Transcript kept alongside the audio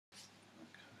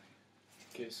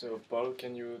Okay, so Paul,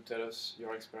 can you tell us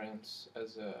your experience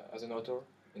as an author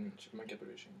in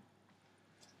Chipmunkapublishing?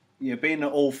 Yeah, being an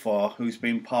author who's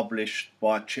been published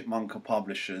by Chipmunka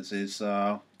Publishers is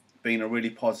been a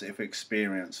really positive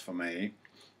experience for me.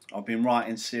 I've been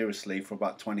writing seriously for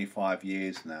about 25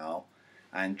 years now,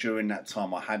 and during that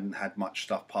time I hadn't had much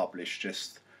stuff published,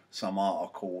 just some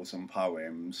articles and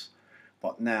poems.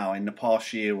 But now, in the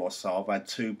past year or so, I've had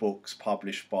 2 books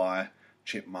published by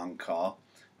Chipmunka,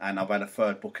 and I've had a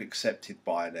 3rd book accepted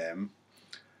by them.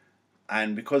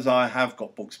 And because I have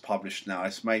got books published now,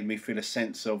 it's made me feel a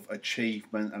sense of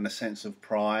achievement and a sense of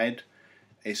pride.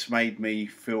 It's made me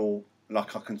feel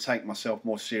like I can take myself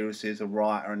more seriously as a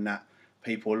writer, and that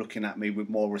people are looking at me with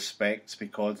more respect,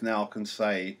 because now I can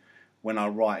say, when I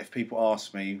write, if people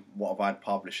ask me what I've had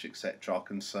published, etc., I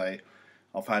can say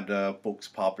I've had books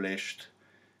published,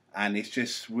 and it's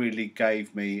just really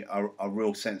gave me a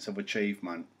real sense of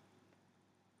achievement.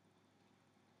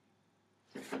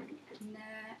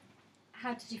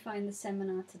 How did you find the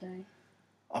seminar today?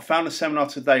 I found the seminar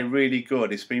today really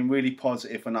good. It's been really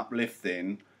positive and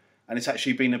uplifting, and it's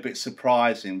actually been a bit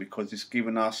surprising because it's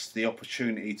given us the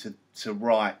opportunity to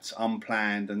write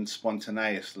unplanned and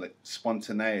spontaneously,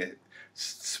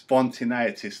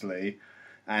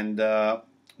 and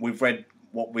we've read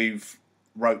what we've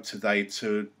wrote today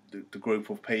to the group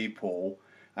of people,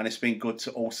 and it's been good to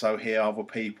also hear other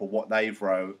people what they've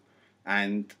wrote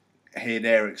and hear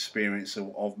their experience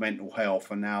of mental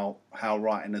health and how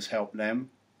writing has helped them.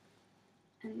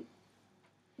 And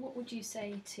what would you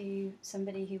say to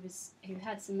somebody who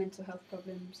had some mental health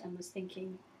problems and was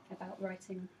thinking about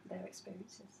writing their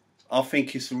experiences? I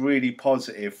think it's really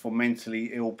positive for mentally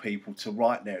ill people to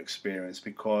write their experience,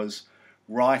 because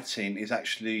writing is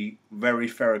actually very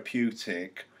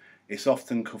therapeutic. It's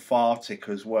often cathartic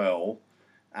as well,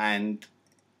 and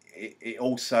it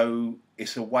also,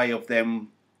 it's a way of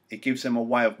them, it gives them a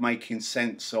way of making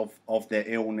sense of their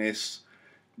illness,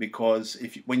 because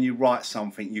when you write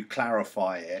something, you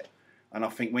clarify it, and I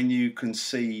think when you can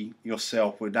see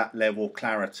yourself with that level of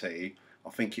clarity, I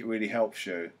think it really helps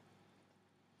you.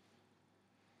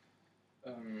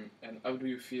 And how do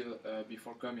you feel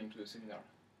before coming to the seminar?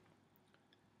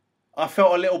 I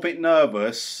felt a little bit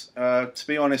nervous. To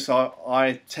be honest,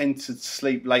 I tend to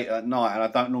sleep late at night, and I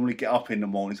don't normally get up in the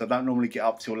mornings. I don't normally get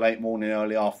up till late morning,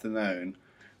 early afternoon.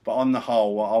 But on the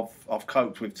whole, I've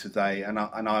coped with today, and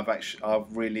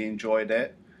I've really enjoyed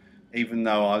it, even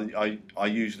though I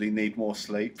usually need more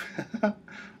sleep. Okay.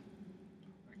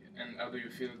 And how do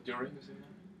you feel during the seminar?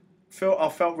 I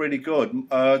felt really good.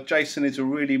 Jason is a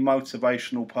really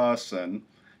motivational person.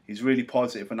 He's really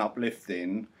positive and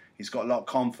uplifting. He's got a lot of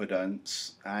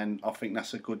confidence, and I think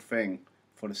that's a good thing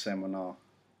for the seminar.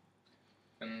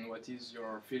 And what is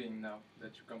your feeling now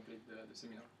that you complete the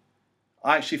seminar?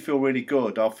 I actually feel really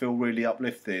good. I feel really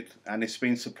uplifted, and it's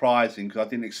been surprising because I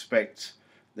didn't expect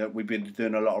that we've been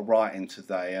doing a lot of writing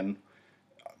today, and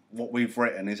what we've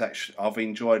written is actually, I've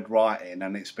enjoyed writing,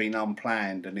 and it's been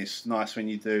unplanned, and it's nice when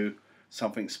you do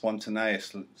something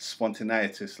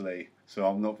spontaneously. So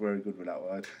I'm not very good with that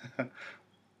word.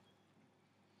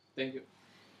 Thank you.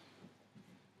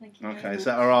 Thank you. Okay, is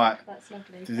that all right? That's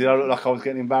lovely. Did I look like I was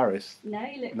getting embarrassed? No,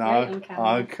 you look No? great on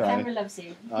camera. Okay. Camera loves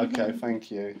you. Okay,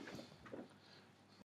 thank you.